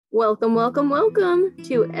Welcome, welcome, welcome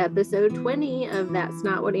to episode 20 of That's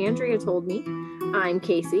Not What Andrea Told Me. I'm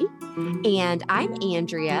Casey. And I'm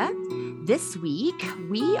Andrea. This week,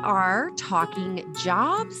 we are talking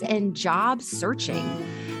jobs and job searching.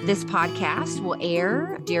 This podcast will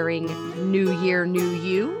air during New Year, New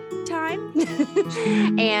You time.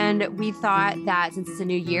 And we thought that since it's a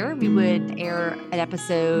new year, we would air an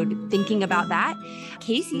episode thinking about that.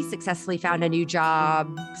 Casey successfully found a new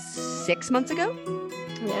job 6 months ago.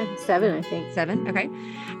 Yeah, 7, I think. 7, okay.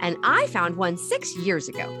 And I found one 6 years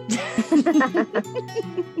ago.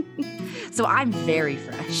 So I'm very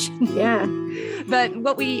fresh. Yeah. But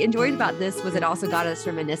what we enjoyed about this was it also got us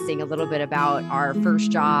reminiscing a little bit about our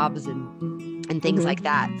first jobs and things like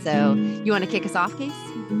that. So you want to kick us off, Case?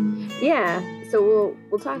 Yeah. So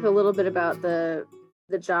we'll talk a little bit about the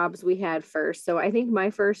jobs we had first. So I think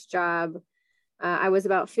my first job, I was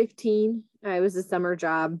about 15. It was a summer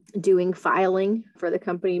job doing filing for the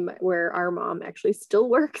company where our mom actually still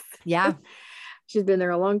works. Yeah. She's been there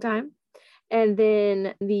a long time. And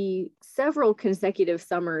then the several consecutive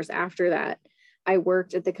summers after that, I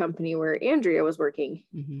worked at the company where Andrea was working.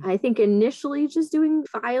 Mm-hmm. I think initially just doing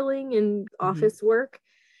filing and office work,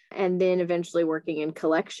 and then eventually working in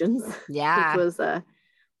collections. Yeah. Which was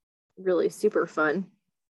really super fun.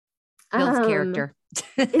 Builds character.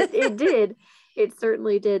 It did. It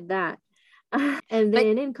certainly did that. And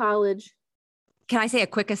then in college. Can I say a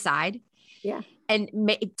quick aside? Yeah. And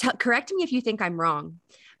correct me if you think I'm wrong,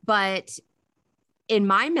 but in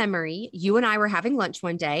my memory, you and I were having lunch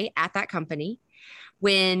one day at that company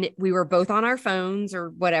when we were both on our phones or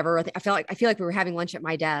whatever. I feel like we were having lunch at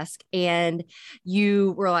my desk, and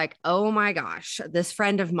you were like, "Oh my gosh, this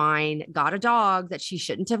friend of mine got a dog that she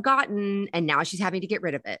shouldn't have gotten, and now she's having to get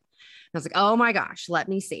rid of it." And I was like, "Oh my gosh, let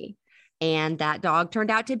me see." And that dog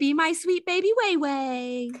turned out to be my sweet baby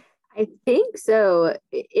Wei. I think so.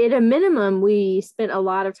 At a minimum, we spent a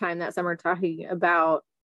lot of time that summer talking about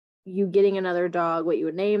you getting another dog, what you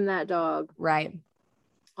would name that dog. Right.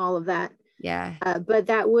 All of that. Yeah. But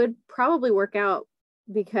that would probably work out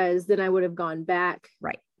because then I would have gone back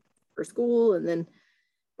for school and then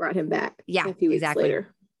brought him back. Yeah, a few weeks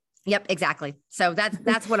later. Yep, exactly. So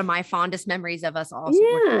that's one of my fondest memories of us all.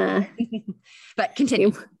 Yeah. But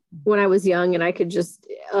continue. When I was young and I could just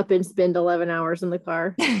up and spend 11 hours in the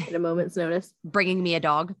car at a moment's notice. Bringing me a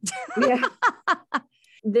dog. Yeah.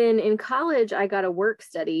 Then in college, I got a work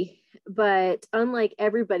study, but unlike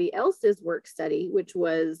everybody else's work study, which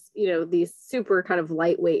was, these super kind of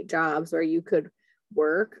lightweight jobs where you could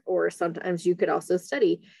work or sometimes you could also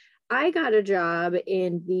study, I got a job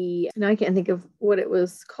in now I can't think of what it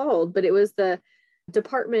was called, but it was the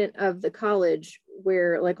department of the college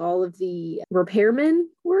where like all of the repairmen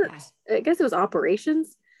worked. Yeah. I guess it was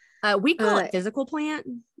operations. We call it physical plant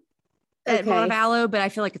at Montevallo, but I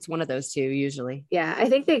feel like it's one of those two usually. Yeah, I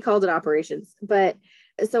think they called it operations. But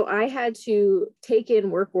so I had to take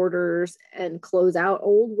in work orders and close out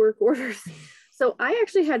old work orders. So I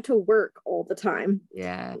actually had to work all the time.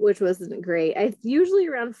 Yeah. Which wasn't great. Usually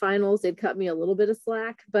around finals, they'd cut me a little bit of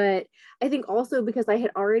slack, but I think also because I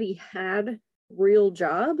had already had real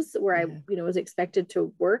jobs where I was expected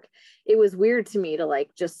to work, it was weird to me to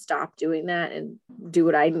like just stop doing that and do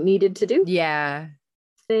what I needed to do. Yeah.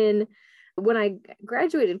 Then when I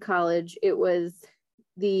graduated college, it was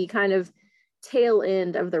the kind of tail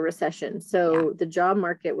end of the recession. So the job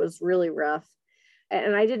market was really rough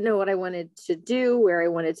and I didn't know what I wanted to do, where I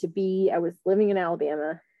wanted to be. I was living in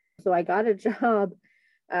Alabama. So I got a job.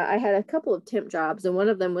 I had a couple of temp jobs and one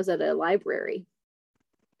of them was at a library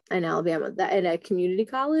in Alabama, at a community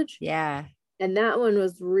college. Yeah. And that one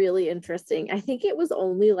was really interesting. I think it was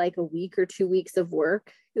only like a week or 2 weeks of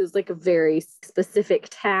work. It was like a very specific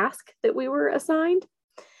task that we were assigned,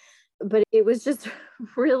 but it was just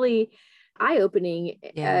really eye-opening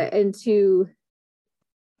into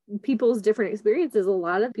people's different experiences. A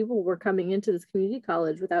lot of people were coming into this community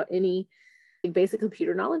college without any basic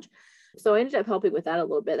computer knowledge. So I ended up helping with that a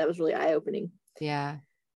little bit. That was really eye-opening. Yeah.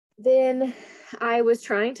 Then I was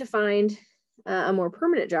trying to find a more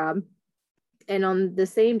permanent job. And on the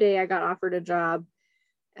same day I got offered a job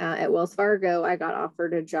at Wells Fargo, I got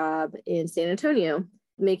offered a job in San Antonio,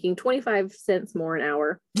 making 25 cents more an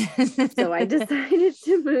hour. So I decided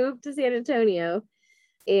to move to San Antonio.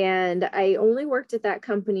 And I only worked at that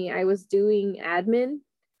company. I was doing admin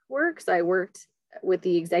work. So I worked with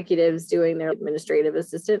the executives doing their administrative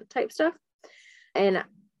assistant type stuff. And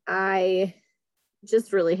I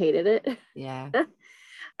just really hated it. Yeah.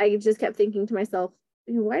 I just kept thinking to myself,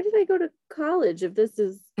 why did I go to college if this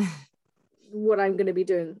is what I'm going to be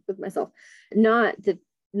doing with myself? Not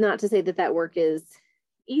to say that work is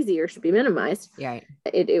easy or should be minimized. Yeah.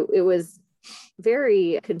 It was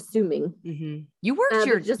very consuming. Mm-hmm. You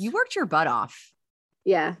worked your butt off.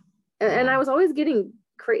 Yeah. And I was always getting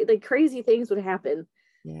crazy things would happen.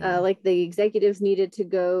 Yeah. Like the executives needed to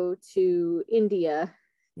go to India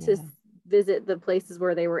to visit the places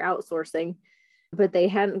where they were outsourcing, but they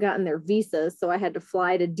hadn't gotten their visas. So I had to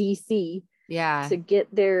fly to DC to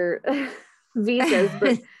get their visas.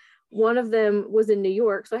 But one of them was in New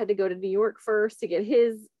York. So I had to go to New York first to get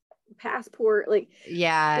his passport.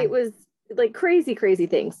 It was like crazy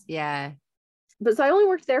things. Yeah. But so I only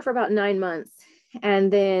worked there for about 9 months.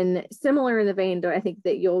 And then similar in the vein, I think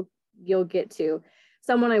that you'll get to,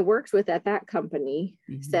 someone I worked with at that company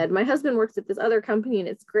said, my husband works at this other company and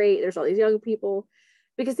it's great. There's all these young people,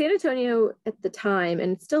 because San Antonio at the time,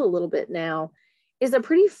 and still a little bit now, is a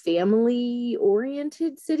pretty family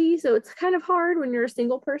oriented city. So it's kind of hard when you're a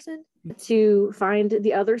single person to find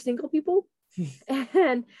the other single people.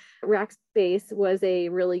 And Rackspace was a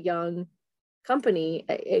really young company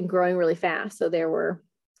and growing really fast. So there were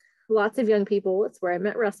lots of young people. It's where I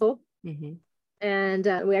met Russell. And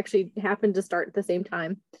we actually happened to start at the same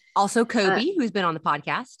time. Also Kobe, who's been on the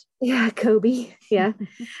podcast. Yeah, Kobe. Yeah.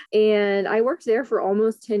 And I worked there for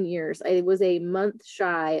almost 10 years. I was a month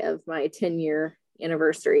shy of my 10-year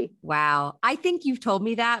anniversary. Wow. I think you've told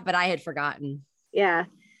me that, but I had forgotten. Yeah.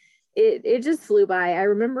 It just flew by. I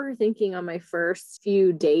remember thinking on my first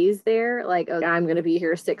few days there, like, oh, I'm going to be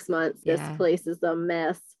here 6 months. This place is a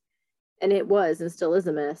mess. And it was and still is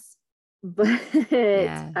a mess. But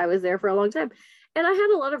I was there for a long time. And I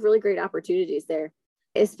had a lot of really great opportunities there,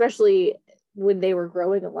 especially when they were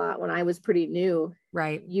growing a lot. When I was pretty new,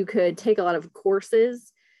 right? You could take a lot of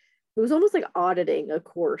courses. It was almost like auditing a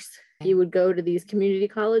course. You would go to these community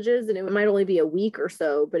colleges and it might only be a week or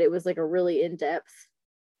so, but it was like a really in-depth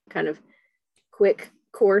kind of quick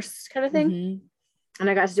course kind of thing. And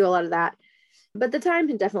I got to do a lot of that, but the time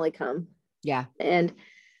had definitely come. Yeah. And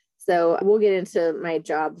so we'll get into my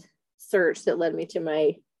job search that led me to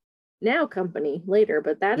my now company later,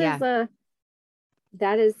 but that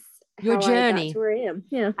is your journey. I got to where I am.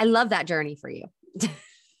 Yeah. I love that journey for you.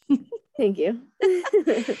 Thank you.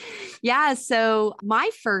 Yeah. So my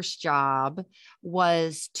first job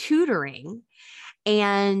was tutoring,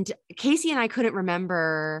 and Casey and I couldn't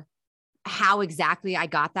remember how exactly I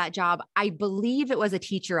got that job. I believe it was a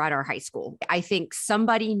teacher at our high school. I think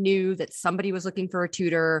somebody knew that somebody was looking for a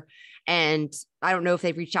tutor, and I don't know if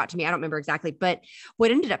they've reached out to me. I don't remember exactly, but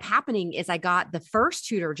what ended up happening is I got the first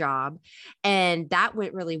tutor job and that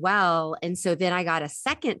went really well. And so then I got a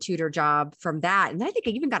second tutor job from that. And then I think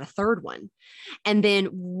I even got a third one. And then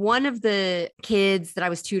one of the kids that I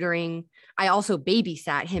was tutoring, I also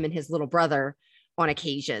babysat him and his little brother on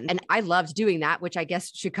occasion. And I loved doing that, which I guess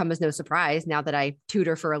should come as no surprise now that I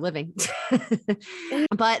tutor for a living.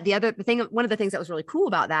 But one of the things that was really cool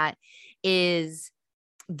about that is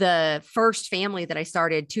the first family that I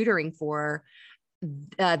started tutoring for,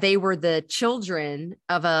 they were the children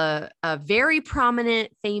of a very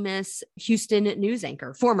prominent, famous Houston news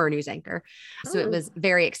anchor, former news anchor. So it was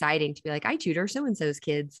very exciting to be like, I tutor so-and-so's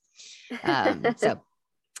kids. But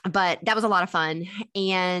that was a lot of fun.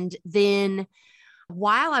 And then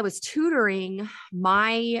while I was tutoring,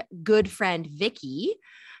 my good friend, Vicky,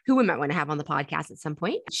 who we might want to have on the podcast at some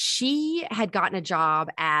point, she had gotten a job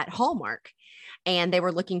at Hallmark and they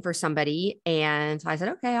were looking for somebody. And so I said,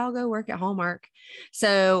 okay, I'll go work at Hallmark.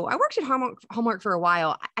 So I worked at Hallmark for a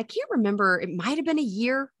while. I can't remember. It might've been a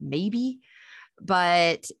year, maybe,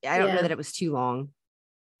 but I don't know that it was too long.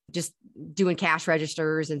 Just doing cash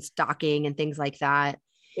registers and stocking and things like that.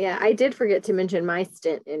 Yeah. I did forget to mention my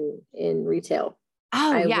stint in retail.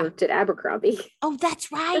 Oh, I worked at Abercrombie. Oh,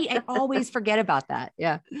 that's right. I always forget about that.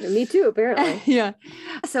 Yeah. Me too, apparently. Yeah.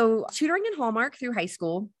 So tutoring in Hallmark through high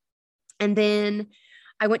school. And then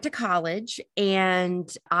I went to college and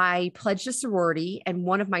I pledged a sorority. And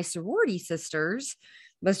one of my sorority sisters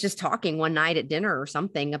was just talking one night at dinner or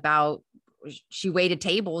something about she waited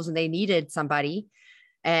tables and they needed somebody.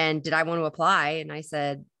 And did I want to apply? And I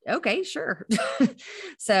said, okay, sure.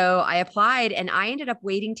 So I applied and I ended up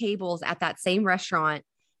waiting tables at that same restaurant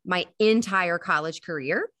my entire college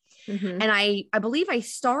career. And I believe I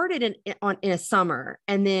started in a summer.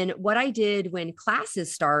 And then what I did when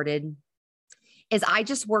classes started is I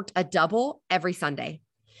just worked a double every Sunday.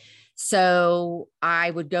 So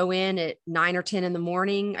I would go in at 9 or 10 in the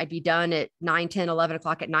morning. I'd be done at 9, 10, 11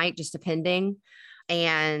 o'clock at night, just depending.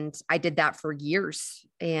 And I did that for years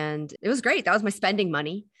and it was great. That was my spending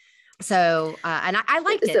money. So, and I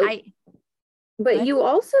liked it. But you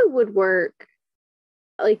also would work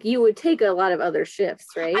like you would take a lot of other shifts,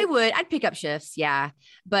 right? I'd pick up shifts. Yeah.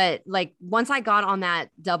 But like once I got on that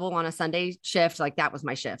double on a Sunday shift, like that was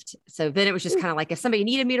my shift. So then it was just kind of like, if somebody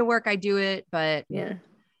needed me to work, I'd do it. But yeah.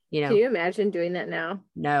 You know, can you imagine doing that now?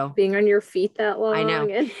 No. Being on your feet that long? I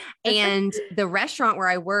know. And the restaurant where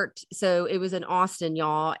I worked, so it was in Austin,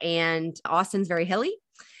 y'all, and Austin's very hilly.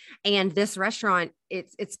 And this restaurant,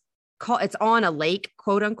 it's on a lake,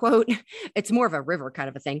 quote unquote. It's more of a river kind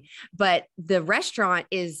of a thing, but the restaurant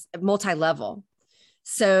is multi-level.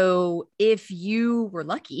 So if you were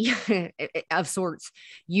lucky of sorts,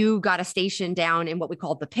 you got a station down in what we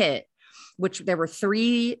called the pit, which there were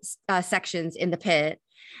 3 sections in the pit.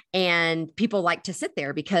 And people like to sit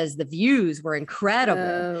there because the views were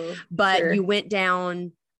incredible. But sure. You went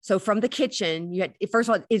down. So from the kitchen, you had, first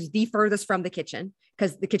of all, is the furthest from the kitchen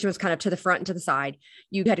because the kitchen was kind of to the front and to the side.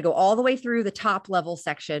 You had to go all the way through the top level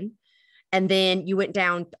section. And then you went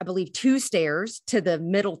down, I believe, 2 stairs to the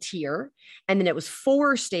middle tier. And then it was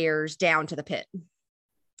 4 stairs down to the pit.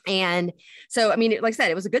 And so, I mean, like I said,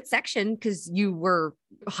 it was a good section because you were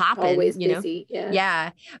hopping, always busy. Yeah.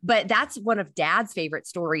 But that's one of Dad's favorite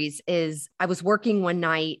stories is I was working one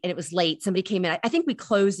night and it was late. Somebody came in. I think we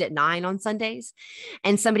closed at 9 on Sundays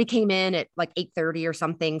and somebody came in at like 8:30 or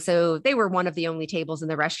something. So they were one of the only tables in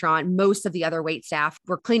the restaurant. Most of the other wait staff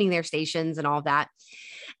were cleaning their stations and all that.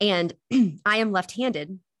 And I am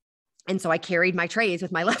left-handed. And so I carried my trays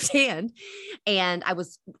with my left hand and I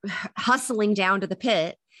was hustling down to the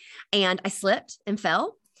pit and I slipped and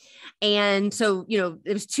fell. And so,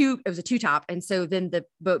 it was a 2-top. And so then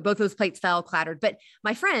both those plates fell, clattered, but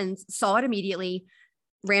my friends saw it immediately,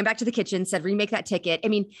 ran back to the kitchen, said, remake that ticket. I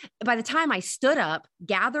mean, by the time I stood up,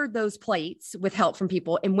 gathered those plates with help from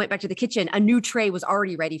people and went back to the kitchen, a new tray was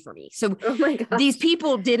already ready for me. So these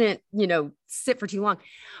people didn't, sit for too long,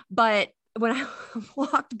 but when I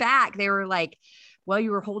walked back, they were like, well,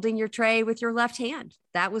 you were holding your tray with your left hand.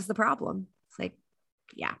 That was the problem. It's like,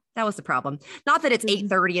 yeah, that was the problem. Not that it's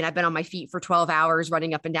 8:30 and I've been on my feet for 12 hours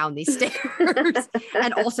running up and down these stairs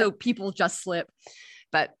and also people just slip.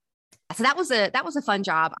 But so that was a fun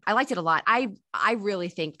job. I liked it a lot. I really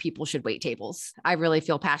think people should wait tables. I really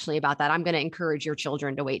feel passionately about that. I'm going to encourage your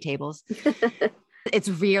children to wait tables. It's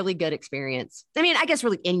really good experience. I mean, I guess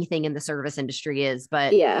really anything in the service industry is,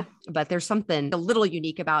 but yeah, but there's something a little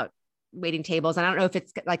unique about waiting tables. And I don't know if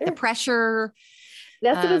it's like the pressure.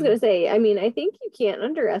 That's what I was going to say. I mean, I think you can't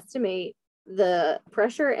underestimate the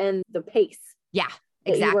pressure and the pace. Yeah,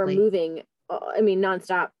 exactly. You are moving, I mean,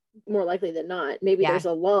 nonstop, more likely than not. Maybe there's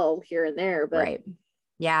a lull here and there, but. Right.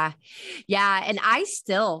 Yeah. Yeah. And I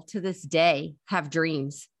still to this day have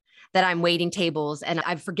dreams that I'm waiting tables and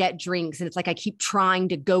I forget drinks. And it's like, I keep trying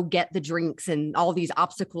to go get the drinks and all these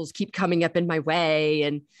obstacles keep coming up in my way.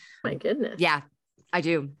 And my goodness. Yeah, I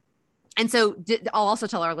do. And so I'll also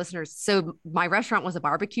tell our listeners. So my restaurant was a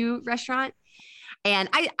barbecue restaurant and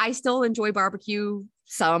I still enjoy barbecue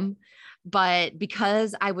some, but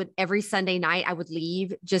because every Sunday night I would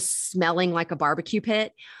leave just smelling like a barbecue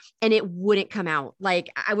pit and it wouldn't come out. Like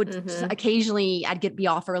I would occasionally I'd be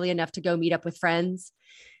off early enough to go meet up with friends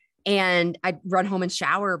and I'd run home and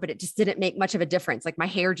shower, but it just didn't make much of a difference. Like my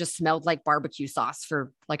hair just smelled like barbecue sauce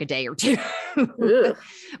for like a day or two. Well,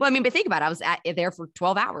 I mean, but think about it. I was there for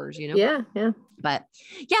 12 hours, Yeah. Yeah. But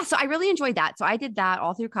yeah, so I really enjoyed that. So I did that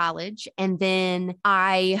all through college. And then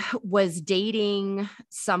I was dating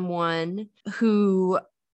someone who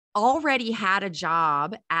already had a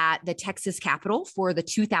job at the Texas Capitol for the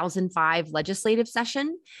 2005 legislative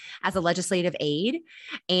session as a legislative aide.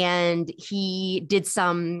 And he did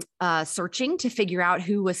some searching to figure out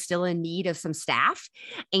who was still in need of some staff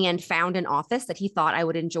and found an office that he thought I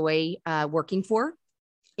would enjoy working for.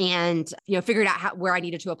 And, figured out where I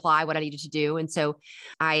needed to apply, what I needed to do. And so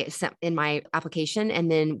I sent in my application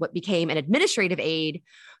and then what became an administrative aide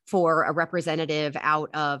for a representative out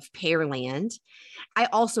of Pearland. I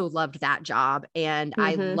also loved that job. And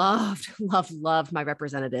I loved my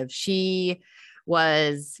representative. She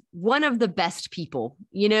was one of the best people.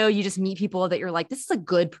 You just meet people that you're like, this is a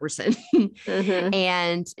good person.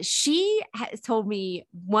 And she has told me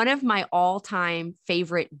one of my all-time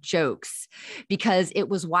favorite jokes because it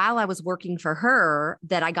was while I was working for her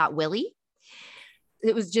that I got Willie.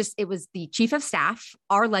 It was the chief of staff,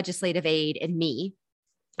 our legislative aide, and me.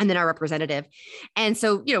 And then our representative. And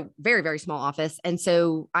so, very, very small office. And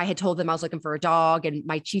so I had told them I was looking for a dog and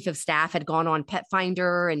my chief of staff had gone on Pet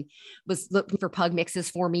Finder and was looking for pug mixes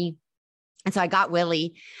for me. And so I got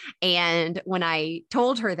Willie. And when I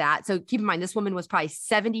told her that, so keep in mind, this woman was probably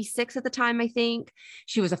 76 at the time, I think.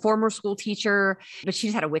 She was a former school teacher, but she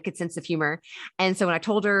just had a wicked sense of humor. And so when I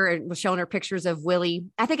told her and was showing her pictures of Willie,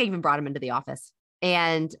 I think I even brought him into the office.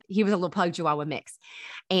 and he was a little pug Chihuahua mix.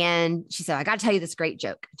 And she said, I got to tell you this great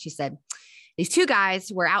joke. She said, these two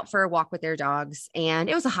guys were out for a walk with their dogs, and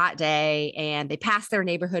it was a hot day, and they passed their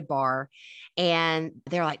neighborhood bar, and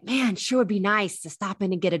they're like, man, sure would be nice to stop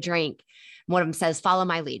in and get a drink. One of them says, follow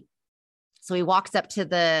my lead. So he walks up to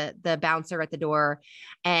the bouncer at the door,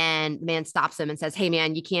 and the man stops him and says, hey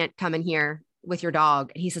man, you can't come in here with your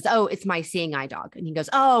dog. And he says, oh, it's my seeing eye dog. And he goes,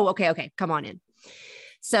 oh, okay. Come on in.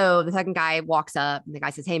 So the second guy walks up, and the guy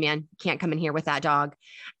says, hey man, you can't come in here with that dog.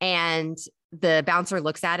 And the bouncer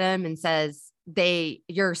looks at him and says,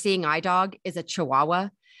 your seeing eye dog is a Chihuahua.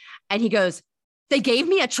 And he goes, they gave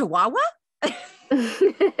me a Chihuahua? That's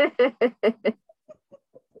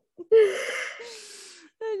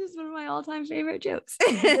just one of my all-time favorite jokes.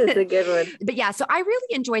 That's a good one. But yeah, so I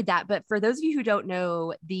really enjoyed that. But for those of you who don't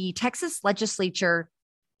know, the Texas legislature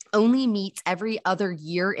only meets every other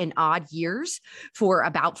year in odd years for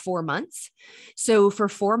about 4 months. So for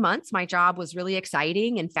 4 months, my job was really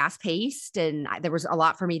exciting and fast paced, and there was a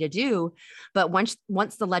lot for me to do. But once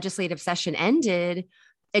the legislative session ended,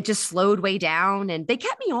 it just slowed way down, and they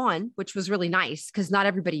kept me on, which was really nice because not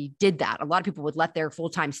everybody did that. A lot of people would let their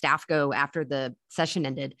full-time staff go after the session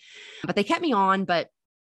ended, but they kept me on, but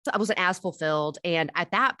I wasn't as fulfilled. And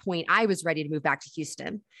at that point, I was ready to move back to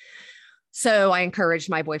Houston. So I encouraged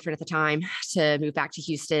my boyfriend at the time to move back to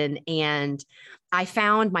Houston, and I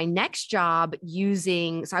found my next job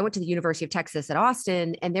so I went to the University of Texas at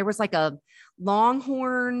Austin, and there was like a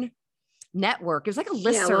Longhorn network. It was like a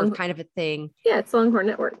listserv kind of a thing. Yeah, it's Longhorn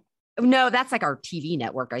Network. No, that's like our TV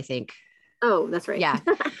network, I think. Oh, that's right. Yeah.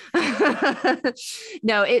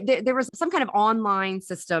 No, there was some kind of online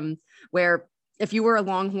system where if you were a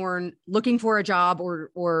Longhorn looking for a job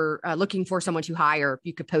or looking for someone to hire,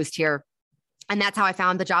 you could post here. And that's how I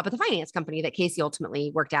found the job at the finance company that Casey ultimately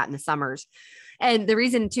worked at in the summers. And the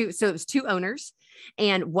reason so it was two owners,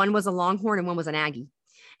 and one was a Longhorn and one was an Aggie.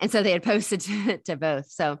 And so they had posted to both.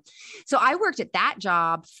 So I worked at that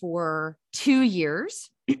job for 2 years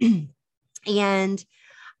and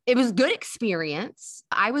it was good experience.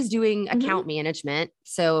 I was doing account management.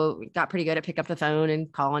 So got pretty good at picking up the phone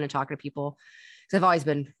and calling and talking to people. Because I've always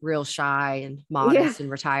been real shy and modest and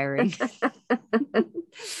retiring.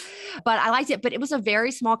 But I liked it, but it was a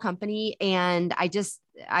very small company. And I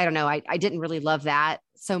don't know, I didn't really love that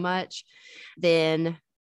so much. Then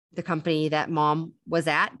the company that mom was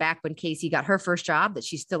at back when Casey got her first job that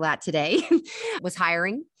she's still at today was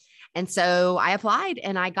hiring. And so I applied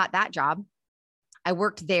and I got that job. I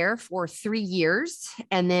worked there for 3 years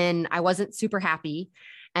and then I wasn't super happy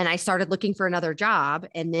and I started looking for another job.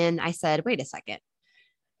 And then I said, wait a second,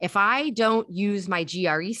 if I don't use my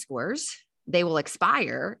GRE scores, they will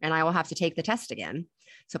expire and I will have to take the test again.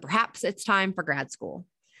 So perhaps it's time for grad school.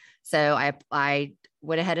 So I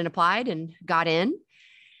went ahead and applied and got in.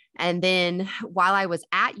 And then while I was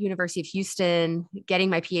at University of Houston getting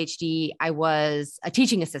my PhD, I was a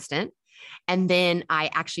teaching assistant. And then I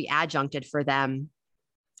actually adjuncted for them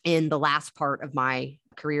in the last part of my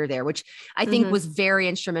career there, which I think was very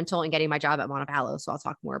instrumental in getting my job at Montevallo. So I'll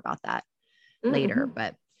talk more about that later.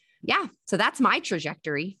 But yeah, so that's my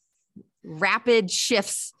trajectory. Rapid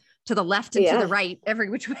shifts to the left and to the right, every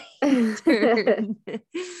which way.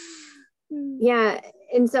 Yeah.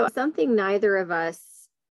 And so something neither of us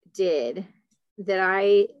did that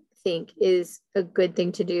I think is a good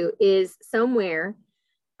thing to do is somewhere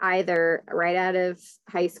either right out of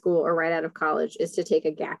high school or right out of college is to take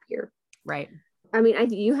a gap year. Right. I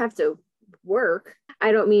mean, you have to work.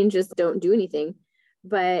 I don't mean just don't do anything,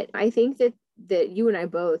 but I think that you and I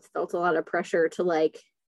both felt a lot of pressure to like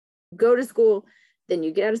go to school, then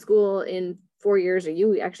you get out of school in 4 years, or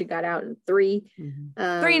you actually got out in 3,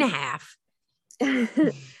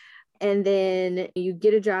 3.5. And then you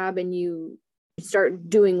get a job and you start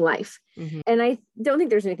doing life. And I don't think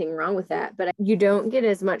there's anything wrong with that, but you don't get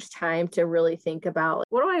as much time to really think about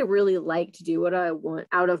what do I really like to do? What do I want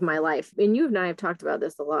out of my life? And you and I have talked about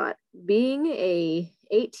this a lot. Being a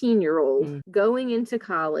 18-year-old going into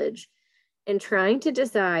college and trying to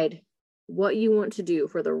decide what you want to do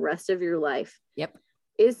for the rest of your life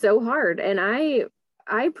is so hard. And I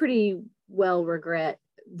pretty well regret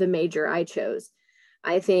the major I chose.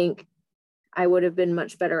 I think I would have been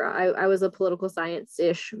much better. I was a political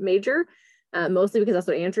science-ish major, mostly because that's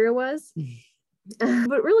what Andrea was.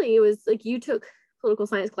 But really, it was like you took political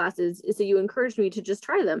science classes, so you encouraged me to just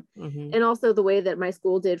try them. And also the way that my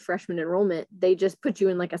school did freshman enrollment, they just put you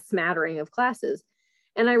in like a smattering of classes.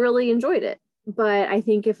 And I really enjoyed it. But I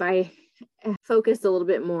think if I focused a little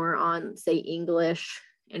bit more on, say, English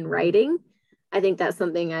and writing, I think that's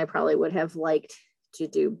something I probably would have liked to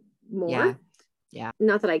do more. Yeah.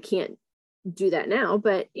 Not that I can't do that now,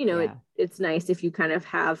 but Yeah. it's nice if you kind of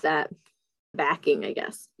have that backing, I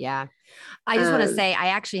guess. Yeah. I just want to say, I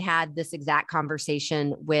actually had this exact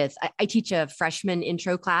conversation with, I teach a freshman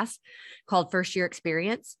intro class called First Year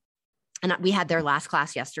Experience. And we had their last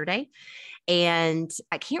class yesterday. And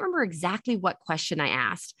I can't remember exactly what question I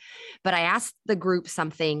asked, but I asked the group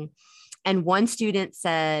something. And one student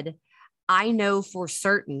said, I know for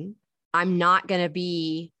certain I'm not going to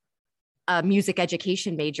be a music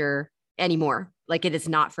education major anymore. Like, it is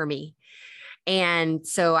not for me. And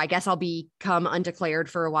so I guess I'll become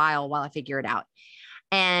undeclared for a while I figure it out.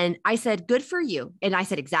 And I said, good for you. And I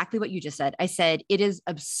said exactly what you just said. I said, it is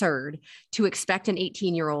absurd to expect an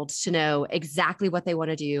 18-year-old to know exactly what they want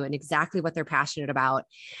to do and exactly what they're passionate about.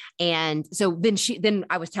 And so then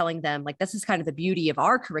I was telling them, like, this is kind of the beauty of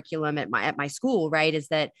our curriculum at my school, right? Is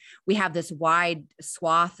that we have this wide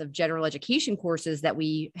swath of general education courses that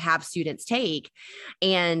we have students take.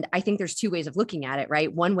 And I think there's two ways of looking at it,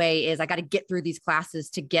 right? One way is I got to get through these classes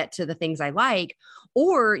to get to the things I like,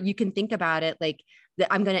 or you can think about it like, that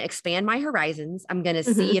I'm going to expand my horizons. I'm going to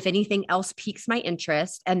see if anything else piques my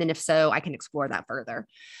interest. And then if so, I can explore that further.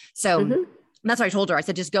 So that's what I told her. I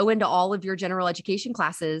said, just go into all of your general education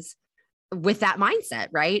classes with that mindset,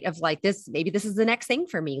 right? Of like, maybe this is the next thing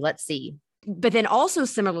for me. Let's see. But then also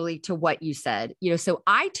similarly to what you said, so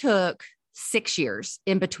I took 6 years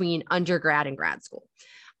in between undergrad and grad school.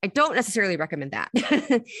 I don't necessarily recommend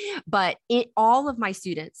that, but all of my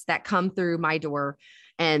students that come through my door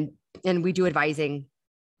and we do advising,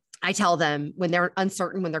 I tell them when they're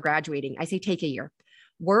uncertain, when they're graduating, I say, take a year,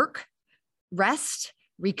 work, rest,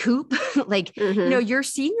 recoup. Like, your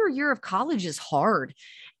senior year of college is hard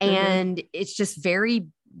and it's just very,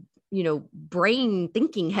 brain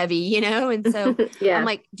thinking heavy, and so I'm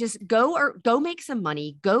like, just go make some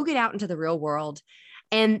money, go get out into the real world.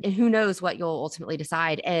 And who knows what you'll ultimately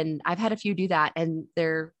decide. And I've had a few do that and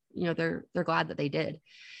they're glad that they did.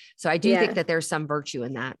 So I do think that there's some virtue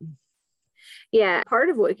in that. Yeah. Part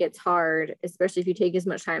of what gets hard, especially if you take as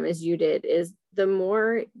much time as you did, is the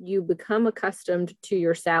more you become accustomed to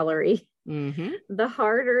your salary, the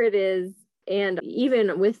harder it is. And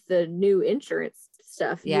even with the new insurance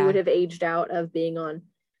stuff, you would have aged out of being on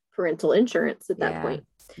parental insurance at that point.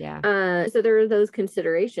 Yeah. So there are those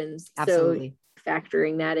considerations. Absolutely. So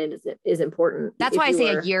factoring that in is important. That's why I say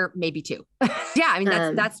a year, maybe 2. Yeah. I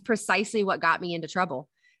mean, that's precisely what got me into trouble.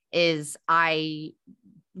 Is I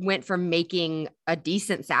went from making a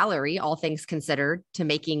decent salary, all things considered, to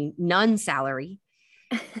making none salary.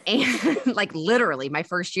 And like literally my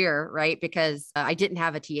first year, right? Because I didn't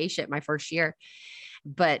have a TA-ship my first year,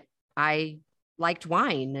 but I liked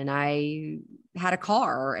wine and I had a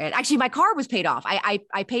car, and actually my car was paid off. I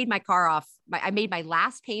paid my car off. I made my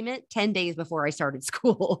last payment 10 days before I started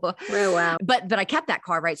school. Oh, wow. But I kept that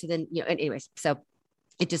car, right? So then, anyways, so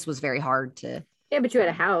it just was very hard to. Yeah, but you had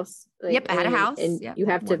a house. Yep, I had a house. And you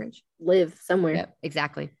have to live somewhere. Yep,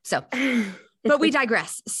 exactly. So, but we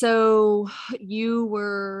digress. So you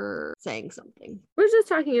were saying something. We're just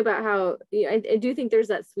talking about how I do think there's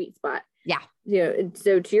that sweet spot. Yeah.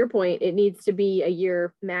 So to your point, it needs to be a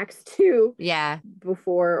year, max 2. Yeah.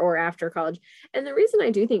 Before or after college. And the reason I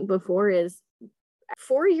do think before is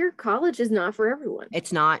 4-year college is not for everyone.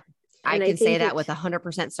 It's not. I can say that with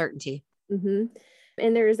 100% certainty. And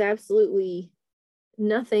there is absolutely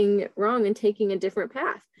nothing wrong in taking a different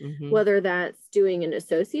path, whether that's doing an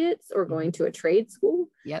associate's or going to a trade school.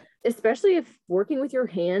 Yep. Especially if working with your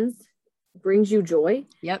hands brings you joy.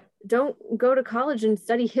 Yep. Don't go to college and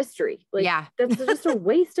study history. That's just a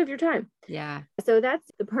waste of your time. Yeah. So that's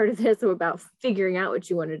the part of this about figuring out what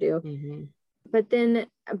you want to do. But then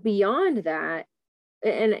beyond that,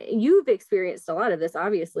 and you've experienced a lot of this,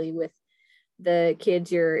 obviously, with the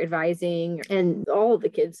kids you're advising and all of the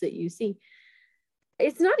kids that you see.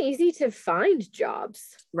 It's not easy to find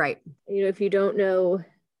jobs. Right. If you don't know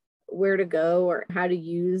where to go or how to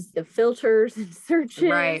use the filters and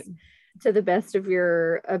searches to the best of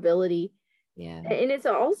your ability. Yeah. And it's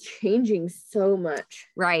all changing so much.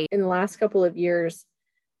 Right. In the last couple of years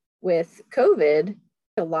with COVID,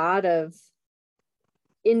 a lot of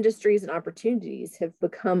industries and opportunities have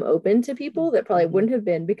become open to people that probably wouldn't have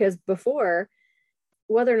been, because before,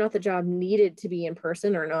 whether or not the job needed to be in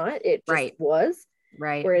person or not, it just was.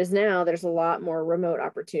 Right. Whereas now there's a lot more remote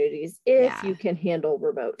opportunities if you can handle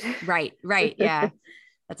remote. Right. Yeah.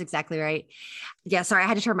 That's exactly right. Yeah. Sorry. I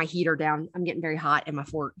had to turn my heater down. I'm getting very hot in my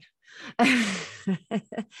fort.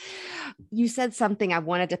 You said something I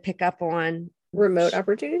wanted to pick up on. Remote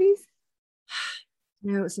opportunities?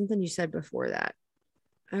 No, something you said before that.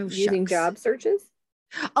 Oh, using job searches?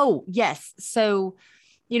 Oh, yes. So,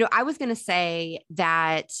 I was going to say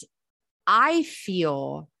that I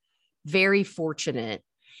feel very fortunate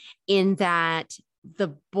in that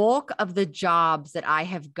the bulk of the jobs that I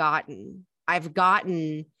have gotten, I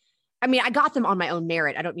mean, I got them on my own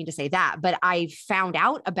merit. I don't mean to say that, but I found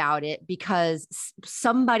out about it because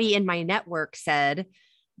somebody in my network said,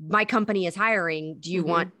 my company is hiring. Do you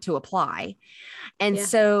want to apply? And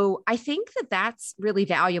so I think that that's really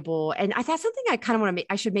valuable. And that's something I kind of want to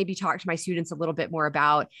I should maybe talk to my students a little bit more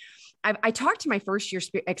about. I talked to my first year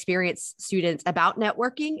experience students about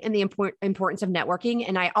networking and the importance of networking.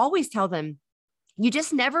 And I always tell them, you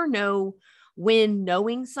just never know when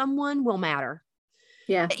knowing someone will matter.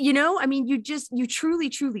 Yeah. I mean, you truly,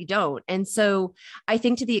 truly don't. And so I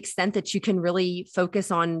think to the extent that you can really focus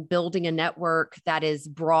on building a network that is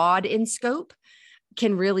broad in scope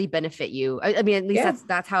can really benefit you. I mean, at least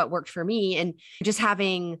that's how it worked for me. And just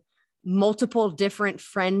having multiple different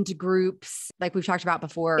friend groups, like we've talked about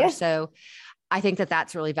before. Yeah. So I think that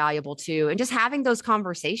that's really valuable too. And just having those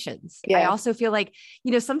conversations. Yeah. I also feel like,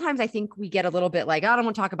 sometimes I think we get a little bit like, I don't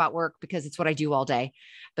want to talk about work because it's what I do all day,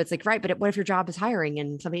 but it's like, right. But what if your job is hiring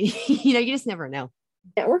and something, you just never know.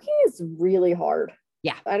 Networking is really hard.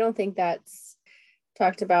 Yeah. I don't think that's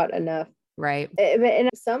talked about enough. Right. And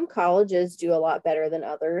some colleges do a lot better than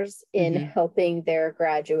others in helping their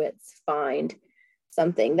graduates find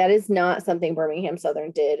something. That is not something Birmingham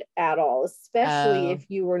Southern did at all, especially if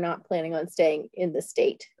you were not planning on staying in the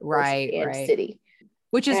state and city.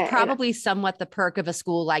 Which is probably somewhat the perk of a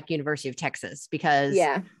school like University of Texas, because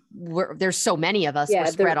there's so many of us, we're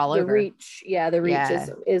spread all over. The reach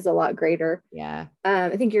is a lot greater. Yeah.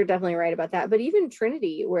 I think you're definitely right about that. But even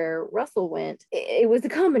Trinity, where Russell went, it was a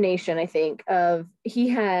combination, I think, of he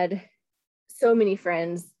had so many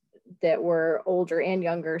friends that were older and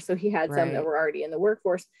younger. So he had some that were already in the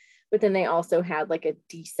workforce, but then they also had like a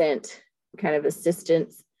decent kind of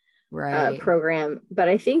assistance program. But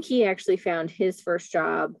I think he actually found his first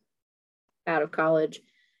job out of college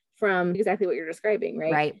from exactly what you're describing,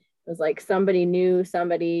 right? Right. It was like somebody knew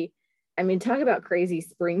somebody. I mean, talk about crazy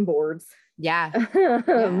springboards.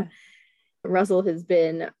 Yeah. Russell has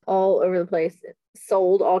been all over the place,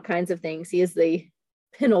 sold all kinds of things. He is the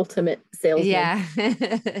penultimate salesman. Yeah.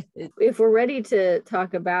 If we're ready to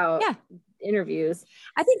talk about interviews,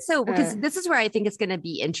 I think so, because this is where I think it's going to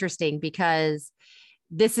be interesting, because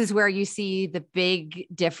this is where you see the big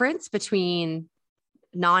difference between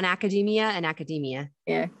non-academia and academia.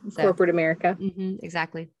 Yeah. Corporate America.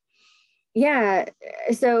 Exactly. Yeah.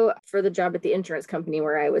 So for the job at the insurance company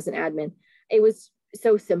where I was an admin, it was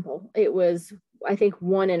so simple. It was, I think,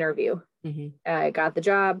 one interview. I got the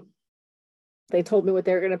job. They told me what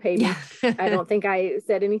they were going to pay me. I don't think I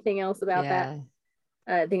said anything else about that.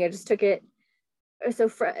 I think I just took it. So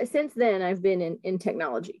since then, I've been in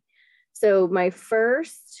technology. So my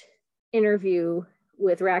first interview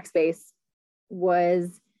with Rackspace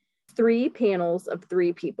was 3 panels of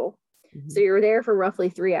 3 people. So you were there for roughly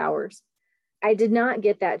 3 hours. I did not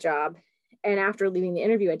get that job. And after leaving the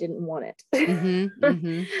interview, I didn't want it.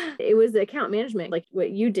 It was account management, like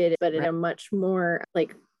what you did, but in a much more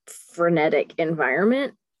like frenetic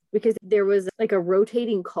environment, because there was like a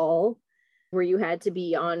rotating call where you had to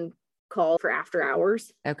be on call for after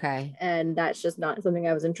hours. Okay. And that's just not something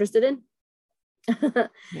I was interested in.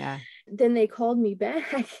 Then they called me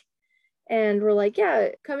back and were like, yeah,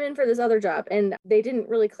 come in for this other job. And they didn't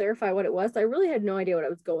really clarify what it was. So I really had no idea what I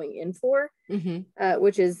was going in for,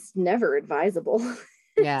 which is never advisable.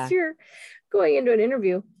 You're going into an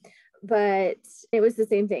interview. But it was the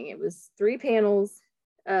same thing. It was 3 panels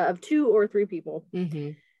of 2 or 3 people.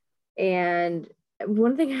 And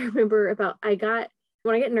one thing I remember about,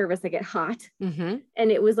 when I get nervous, I get hot. And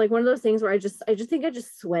it was like one of those things where I just think I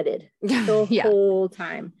just sweated the whole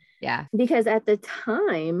time. Yeah. Because at the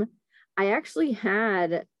time, I actually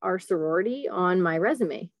had our sorority on my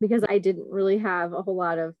resume, because I didn't really have a whole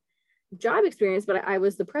lot of job experience, but I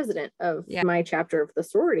was the president of my chapter of the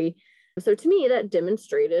sorority. So to me, that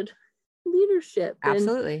demonstrated leadership.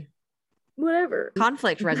 Absolutely. Whatever.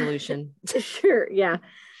 Conflict resolution. Sure. Yeah.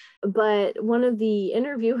 But one of the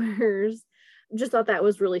interviewers just thought that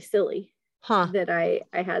was really silly that I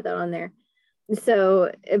had that on there.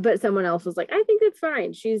 So, but someone else was like, I think that's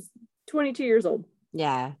fine. She's 22 years old.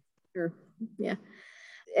 Yeah. Sure. Yeah.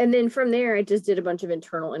 And then from there, I just did a bunch of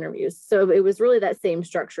internal interviews. So it was really that same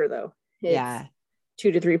structure though. It's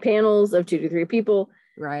 2 to 3 panels of 2 to 3 people.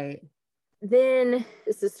 Right. Then,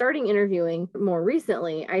 so starting interviewing more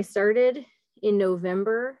recently, I started in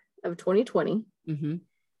November of 2020.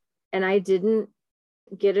 And I didn't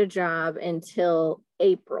get a job until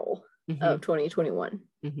April of 2021.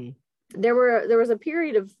 There was a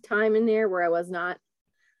period of time in there where I was not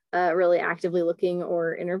really actively looking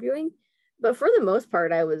or interviewing, But for the most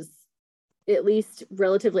part, I was at least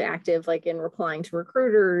relatively active, like in replying to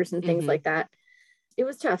recruiters and things like that. It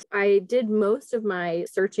was tough. I did most of my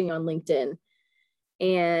searching on LinkedIn,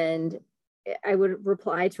 and I would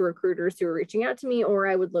reply to recruiters who were reaching out to me, or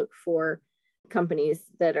I would look for companies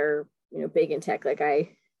that are, big in tech. Like I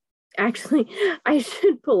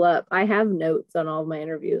should pull up. I have notes on all of my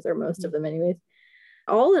interviews, or most of them anyways.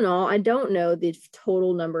 All in all, I don't know the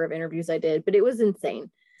total number of interviews I did, but it was insane.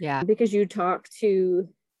 Yeah. Because you talk to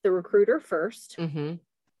the recruiter first. And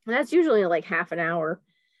that's usually like half an hour.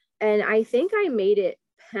 And I think I made it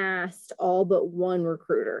past all but one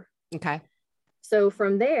recruiter. Okay. So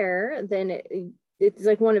from there, then it's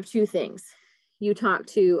like one of two things. You talk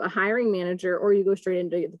to a hiring manager, or you go straight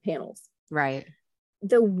into the panels. Right.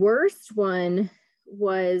 The worst one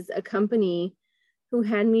was a company who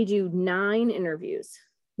had me do 9 interviews,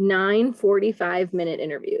 9 45-minute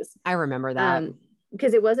interviews. I remember that.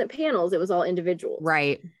 Because it wasn't panels, it was all individuals.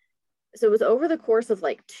 Right. So it was over the course of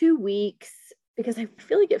like 2 weeks, because I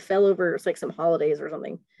feel like it fell over like some holidays or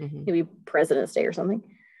something, maybe President's Day or something.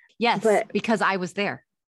 Yes, but because I was there.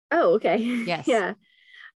 Oh, okay. Yes. Yeah.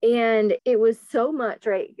 And it was so much,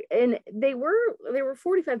 right? And they were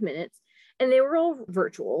 45 minutes, and they were all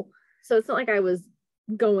virtual. So it's not like I was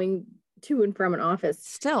going to and from an office.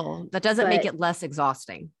 Still, that doesn't make it less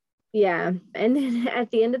exhausting. Yeah. And then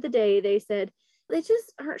at the end of the day, they said, they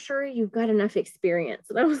just aren't sure you've got enough experience.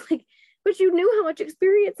 And I was like, but you knew how much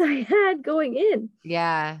experience I had going in.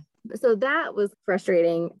 Yeah. So that was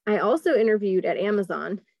frustrating. I also interviewed at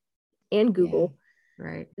Amazon and Google. Yeah.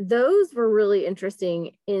 Right. Those were really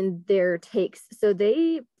interesting in their takes. So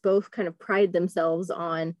they both kind of pride themselves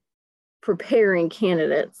on preparing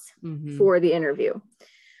candidates for the interview.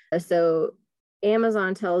 So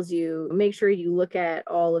Amazon tells you, make sure you look at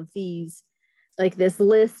all of these, like this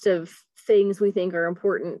list of things we think are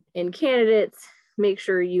important in candidates. Make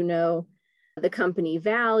sure you know the company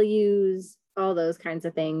values, all those kinds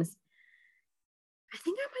of things. I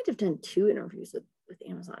think I might have done 2 interviews with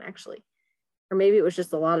Amazon, actually. Or maybe it was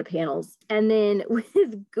just a lot of panels. And then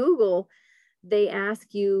with Google, they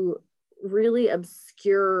ask you really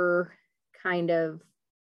obscure kind of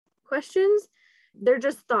questions. They're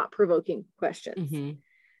just thought-provoking questions,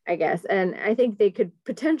 I guess. And I think they could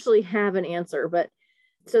potentially have an answer, but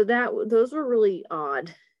so those were really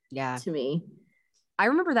odd to me. I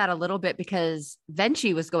remember that a little bit because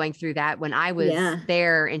Venchi was going through that when I was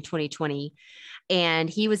there in 2020, and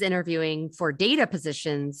he was interviewing for data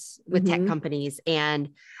positions with tech companies. And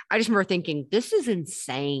I just remember thinking, this is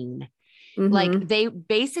insane. Like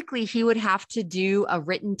he would have to do a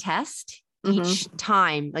written test each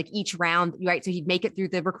time, like each round, right? So he'd make it through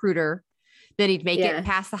the recruiter, then he'd make it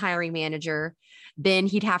past the hiring manager. Then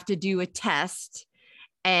he'd have to do a test.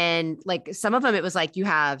 And like some of them, it was like, you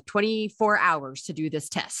have 24 hours to do this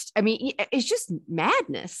test. I mean, it's just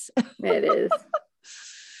madness. It is.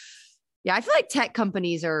 Yeah. I feel like tech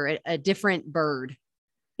companies are a different bird.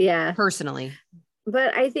 Yeah. Personally.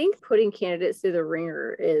 But I think putting candidates through the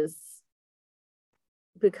ringer is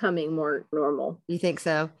becoming more normal. You think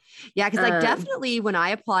so? Yeah. Cause like definitely when I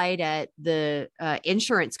applied at the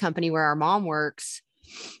insurance company where our mom works,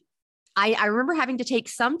 I remember having to take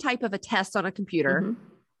some type of a test on a computer,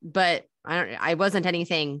 but I wasn't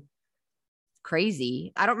anything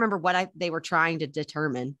crazy. I don't remember what they were trying to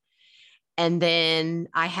determine. And then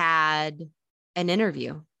I had an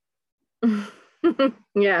interview.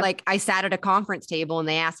 Yeah. Like I sat at a conference table and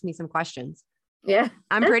they asked me some questions. Yeah.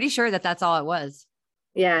 I'm pretty sure that's all it was.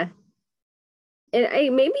 Yeah.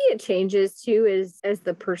 And maybe it changes too as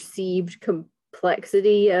the perceived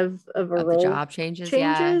complexity of a role. The job changes.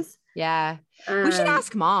 Yeah. We should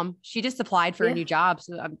ask mom. She just applied for a new job.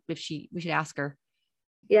 So we should ask her.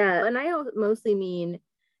 Yeah. And I mostly mean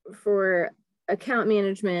for account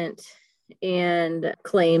management and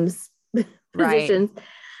claims positions.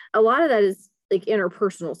 A lot of that is like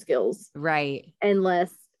interpersonal skills. Right. And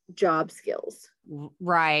less job skills.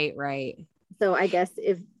 Right. So I guess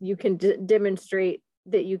if you can demonstrate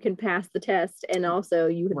that you can pass the test, and also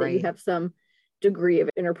that you have some degree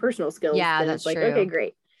of interpersonal skills, then that's like, true. Okay,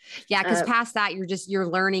 great. Yeah. Cause past that, you're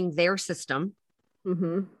learning their system,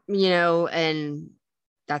 and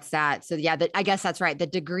that's that. So yeah, I guess that's right. The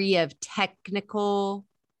degree of technical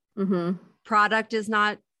product is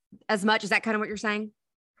not as much. Is that kind of what you're saying?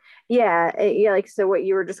 Yeah. Yeah. Like, so what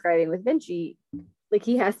you were describing with Venchi, like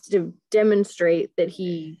he has to demonstrate that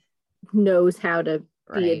he knows how to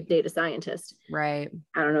be a data scientist. Right.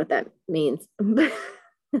 I don't know what that means.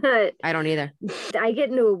 I don't either. I get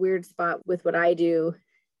into a weird spot with what I do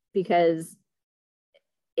because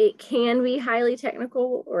it can be highly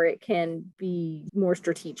technical or it can be more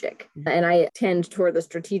strategic. And I tend toward the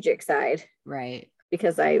strategic side. Right.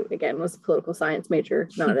 Because I, again, was a political science major,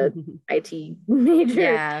 not a IT major.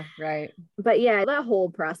 Yeah, right. But yeah, that whole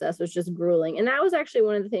process was just grueling. And that was actually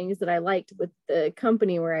one of the things that I liked with the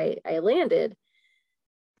company where I landed,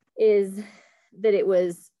 is that it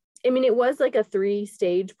was like a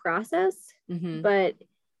 3-stage process, but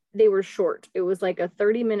they were short. It was like a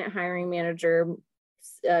 30-minute hiring manager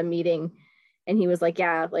meeting. And he was like,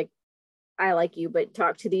 yeah, like, I like you, but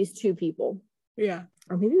talk to these 2 people. Yeah.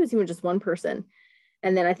 Or maybe it was even just 1 person.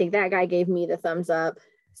 And then I think that guy gave me the thumbs up.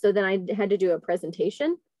 So then I had to do a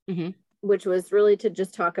presentation, which was really to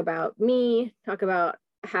just talk about me, talk about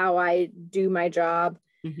how I do my job,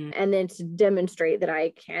 and then to demonstrate that I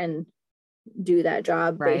can do that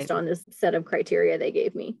job based on this set of criteria they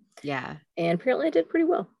gave me. Yeah. And apparently I did pretty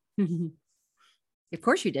well. Of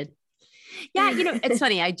course you did. Yeah. It's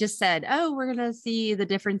funny. I just said, oh, we're going to see the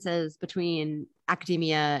differences between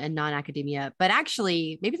academia and non-academia, but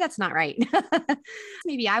actually maybe that's not right.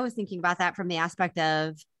 Maybe I was thinking about that from the aspect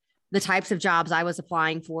of the types of jobs I was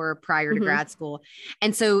applying for prior to grad school.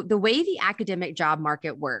 And so the way the academic job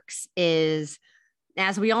market works is,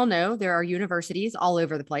 as we all know, there are universities all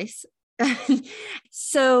over the place.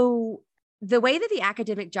 So the way that the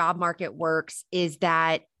academic job market works is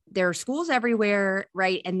that there are schools everywhere,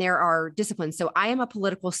 right? And there are disciplines. So I am a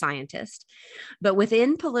political scientist, but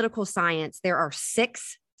within political science, there are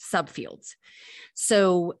 6 subfields.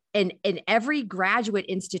 So, and every graduate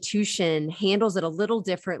institution handles it a little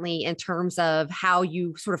differently in terms of how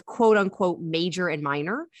you sort of quote unquote major and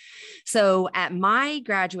minor. So at my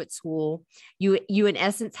graduate school, you in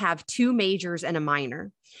essence have 2 majors and a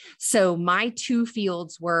minor. So my 2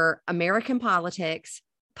 fields were American politics,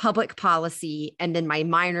 public policy, and then my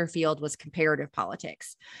minor field was comparative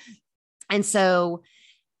politics. And so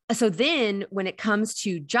then when it comes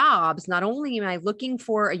to jobs, not only am I looking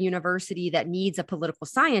for a university that needs a political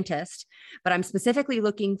scientist, but I'm specifically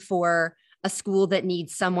looking for a school that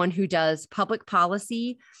needs someone who does public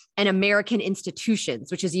policy and American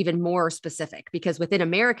institutions, which is even more specific, because within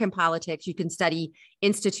American politics, you can study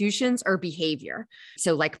institutions or behavior.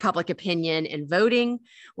 So like public opinion and voting,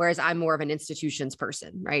 whereas I'm more of an institutions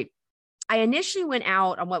person, right? I initially went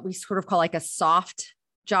out on what we sort of call like a soft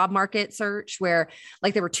job market search, where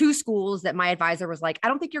like there were 2 schools that my advisor was like, I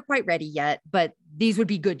don't think you're quite ready yet, but these would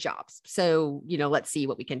be good jobs. So, let's see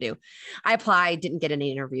what we can do. I applied, didn't get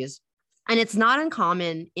any interviews. And it's not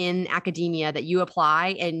uncommon in academia that you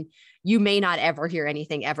apply and you may not ever hear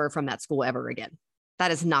anything ever from that school ever again.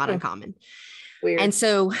 That is not uncommon. Weird. And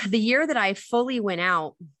so the year that I fully went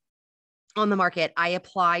out on the market, I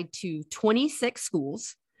applied to 26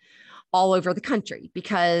 schools all over the country,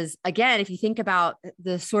 because again, if you think about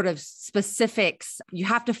the sort of specifics, you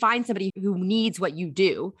have to find somebody who needs what you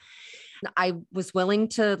do. I was willing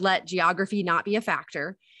to let geography not be a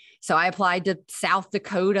factor. So I applied to South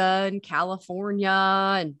Dakota and California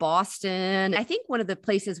and Boston. I think one of the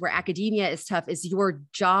places where academia is tough is your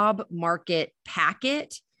job market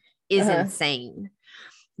packet is insane,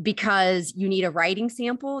 because you need a writing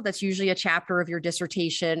sample that's usually a chapter of your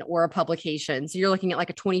dissertation or a publication. So you're looking at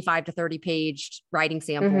like a 25 to 30 page writing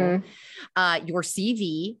sample, your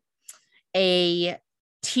CV, a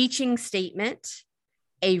teaching statement,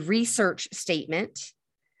 a research statement,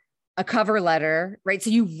 a cover letter, right? So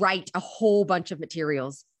you write a whole bunch of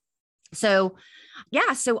materials. So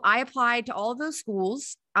yeah, so I applied to all of those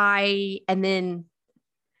schools. And then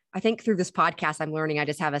I think through this podcast, I'm learning I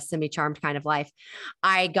just have a semi-charmed kind of life.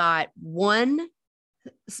 I got one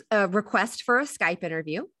request for a Skype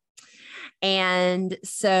interview. And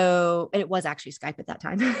it was actually Skype at that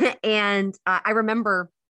time. And I remember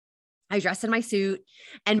I dressed in my suit,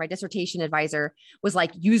 and my dissertation advisor was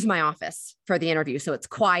like, use my office for the interview. So it's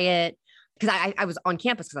quiet, because I was on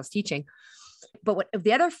campus because I was teaching. But what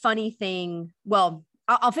the other funny thing, well,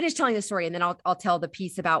 I'll finish telling the story and then I'll tell the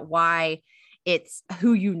piece about why it's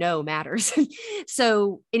who matters.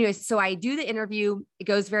 So anyways, so I do the interview. It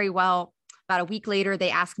goes very well. About a week later, they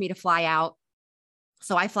ask me to fly out.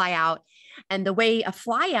 So I fly out. And the way a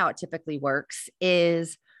fly out typically works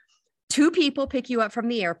is 2 people pick you up from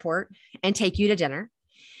the airport and take you to dinner.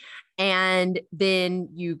 And then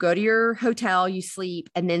you go to your hotel, you sleep,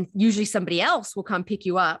 and then usually somebody else will come pick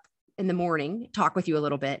you up in the morning, talk with you a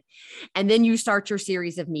little bit. And then you start your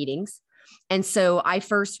series of meetings. And so I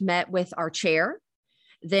first met with our chair,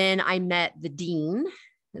 then I met the dean,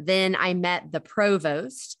 then I met the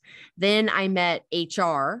provost, then I met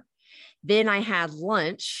HR, then I had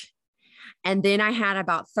lunch, and then I had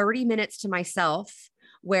about 30 minutes to myself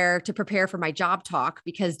where to prepare for my job talk,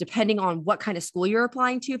 because depending on what kind of school you're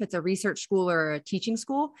applying to, if it's a research school or a teaching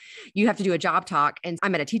school, you have to do a job talk. And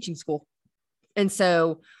I'm at a teaching school. And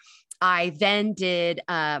so I then did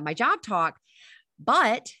my job talk,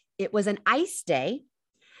 but it was an ice day.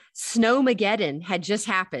 Snowmageddon had just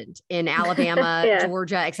happened in Alabama, Yeah.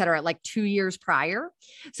 Georgia, et cetera, like 2 years prior.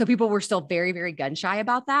 So people were still very, very gun shy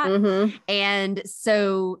about that. Mm-hmm. And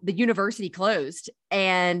so the university closed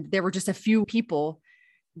and there were just a few people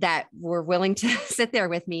that were willing to sit there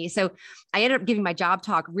with me. So I ended up giving my job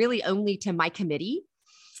talk really only to my committee,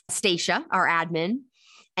 Stacia, our admin,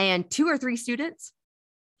 and 2 or 3 students.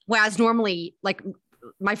 Whereas normally, like,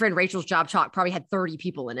 my friend Rachel's job talk probably had 30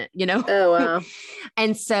 people in it, you know? Oh, wow.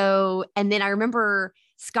 And then I remember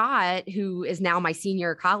Scott, who is now my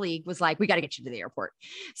senior colleague, was like, we got to get you to the airport.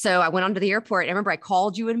 So I went on to the airport. I remember I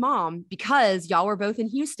called you and mom because y'all were both in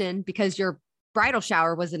Houston because your bridal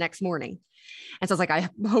shower was the next morning. And so I was like, I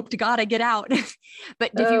hope to God I get out.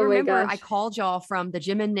 But if you remember, I called y'all from the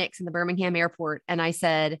Jim and Nick's in the Birmingham airport. And I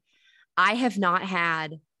said, I have not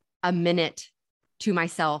had a minute to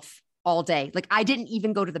myself all day. Like, I didn't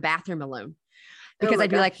even go to the bathroom alone because I'd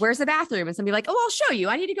be like, where's the bathroom? And somebody like, oh, I'll show you.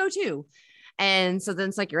 I need to go too. And so then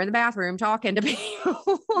it's like, you're in the bathroom talking to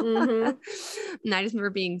people. Mm-hmm. And I just remember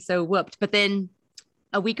being so whooped. But then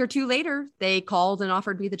a week or 2 later, they called and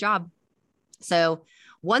offered me the job. So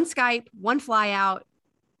 1 Skype, 1 fly out,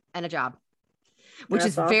 and a job, which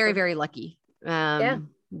is awesome. Very, very lucky. Yeah.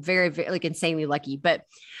 Very, very, like, insanely lucky. But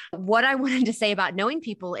what I wanted to say about knowing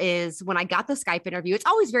people is when I got the Skype interview, it's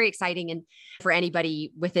always very exciting. And for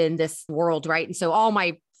anybody within this world, right? And so all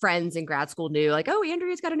my friends in grad school knew, like, oh,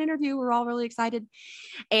 Andrea's got an interview. We're all really excited.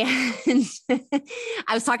 And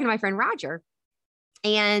I was talking to my friend Roger,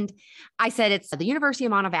 and I said, it's the University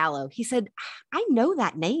of Montevallo. He said, I know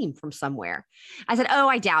that name from somewhere. I said, oh,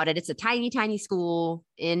 I doubt it. It's a tiny, tiny school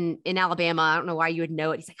in Alabama. I don't know why you would know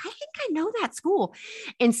it. He's like, I think I know that school.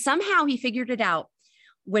 And somehow he figured it out.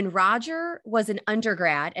 When Roger was an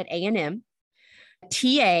undergrad at A&M,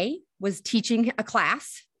 TA was teaching a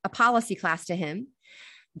class, a policy class to him.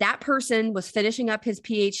 That person was finishing up his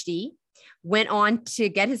PhD, went on to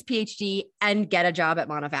get his PhD and get a job at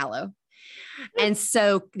Montevallo. And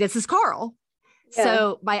so this is Carl. Yeah.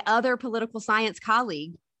 So my other political science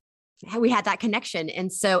colleague, we had that connection.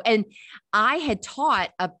 And I had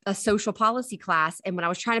taught a social policy class. And when I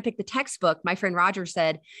was trying to pick the textbook, my friend Roger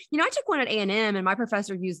said, I took one at A&M and my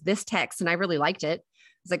professor used this text and I really liked it.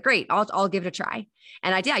 I was like, great, I'll give it a try.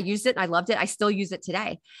 And I did. I used it and I loved it. I still use it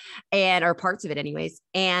today, or parts of it anyways.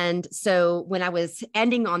 And so when I was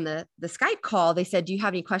ending on the Skype call, they said, do you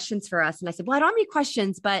have any questions for us? And I said, well, I don't have any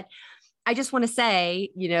questions, but I just want to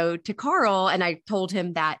say, to Carl. And I told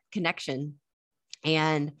him that connection,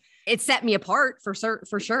 and it set me apart for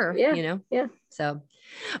sure. Yeah. Yeah. So,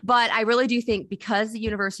 but I really do think because the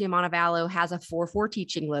University of Montevallo has a 4-4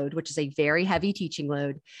 teaching load, which is a very heavy teaching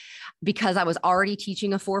load, because I was already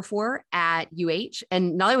teaching a 4-4 at UH.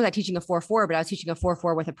 And not only was I teaching a 4-4, but I was teaching a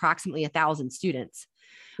 4-4 with approximately 1,000 students.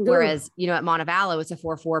 Ooh. Whereas, at Montevallo, it's a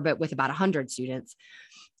 4-4, but with about 100 students.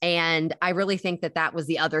 And I really think that was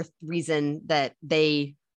the other reason that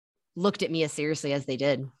they looked at me as seriously as they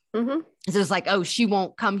did. Mm-hmm. So it was like, oh, she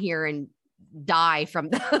won't come here and die from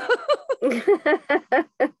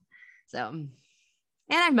so, and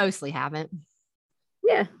I mostly haven't.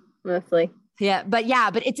 Yeah, mostly. Yeah. But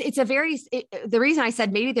it's the reason I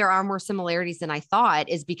said maybe there are more similarities than I thought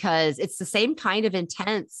is because it's the same kind of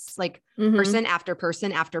intense, like mm-hmm. person after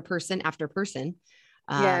person after person after person.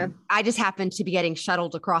 Yeah. I just happened to be getting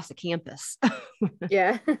shuttled across the campus.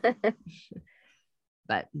 Yeah.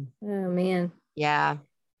 But oh man. Yeah.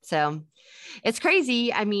 So it's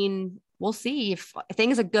crazy. I mean, we'll see if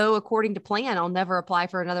things go according to plan. I'll never apply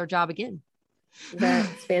for another job again.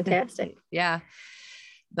 That's fantastic. Yeah.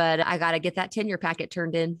 But I got to get that tenure packet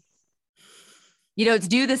turned in. It's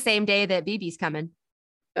due the same day that BB's coming.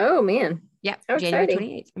 Oh man. Yeah. January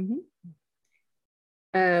 28th. Mm-hmm.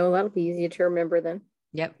 Well, that'll be easier to remember then.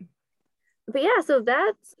 Yep. But yeah, so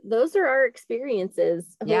those are our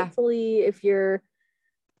experiences. Yeah. Hopefully if you're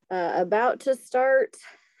about to start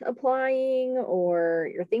applying or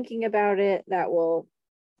you're thinking about it, that will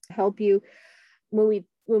help you. When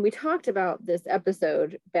we talked about this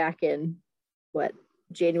episode back in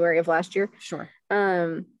January of last year. Sure.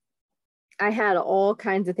 I had all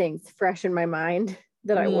kinds of things fresh in my mind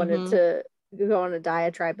that I mm-hmm. wanted to go on a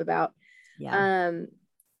diatribe about. Yeah.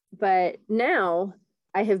 But now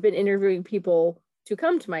I have been interviewing people to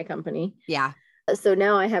come to my company. Yeah. So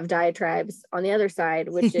now I have diatribes on the other side,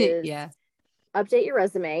 which is yeah. Update your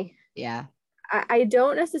resume. Yeah. I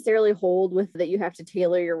don't necessarily hold with that you have to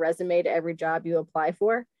tailor your resume to every job you apply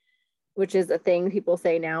for, which is a thing people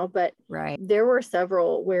say now, but Right. there were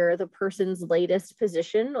several where the person's latest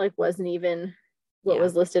position like wasn't even what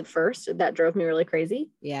was listed first. That drove me really crazy.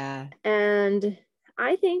 Yeah. And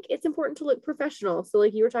I think it's important to look professional. So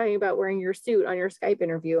like you were talking about wearing your suit on your Skype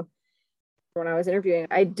interview. When I was interviewing,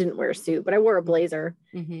 I didn't wear a suit, but I wore a blazer.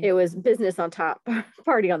 Mm-hmm. It was business on top,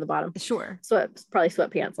 party on the bottom. Sure. Probably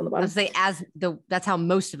sweatpants on the bottom. That's how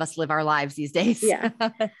most of us live our lives these days. Yeah.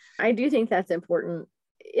 I do think that's important.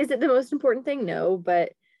 Is it the most important thing? No,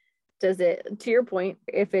 but does it, to your point,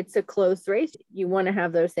 if it's a close race, you want to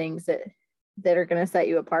have those things that are going to set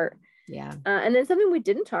you apart. Yeah. And then something we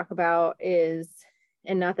didn't talk about is,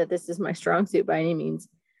 and not that this is my strong suit by any means,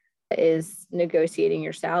 is negotiating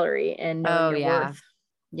your salary and knowing your worth.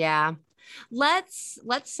 Yeah. Let's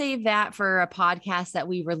save that for a podcast that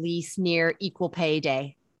we release near Equal Pay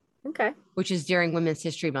Day. Okay. Which is during Women's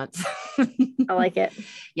History Month. I like it.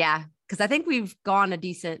 Yeah. Because I think we've gone a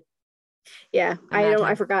decent. Yeah.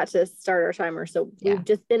 I forgot to start our timer. So we've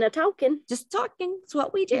just been talking. Just talking. It's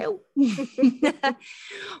what we do.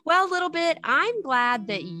 Well, Little Bit, I'm glad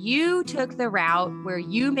that you took the route where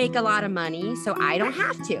you make a lot of money, so I don't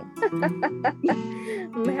have to.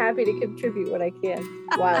 I'm happy to contribute what I can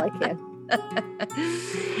while I can.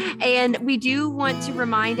 And we do want to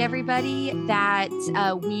remind everybody that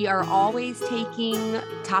we are always taking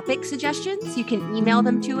topic suggestions. You can email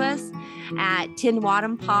them to us at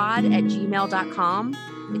tinwadampod@gmail.com.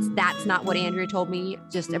 That's not what Andrea told me,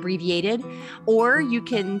 just abbreviated. Or you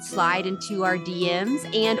can slide into our DMs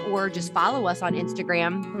and or just follow us on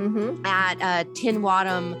Instagram at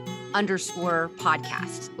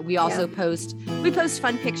tinwadam_podcast. We also post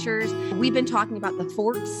fun pictures. We've been talking about the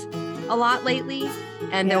forts a lot lately,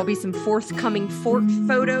 and there will be some forthcoming fort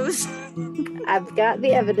photos. I've got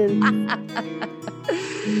the evidence.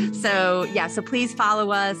 So please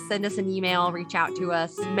follow us, send us an email, reach out to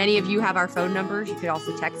us. Many of you have our phone numbers. You could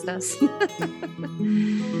also text us. All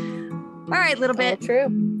right, Little Bit. True.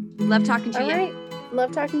 Love talking to you. All right.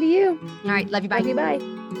 Love talking to you. All right. Love you. Bye. Love you. Bye.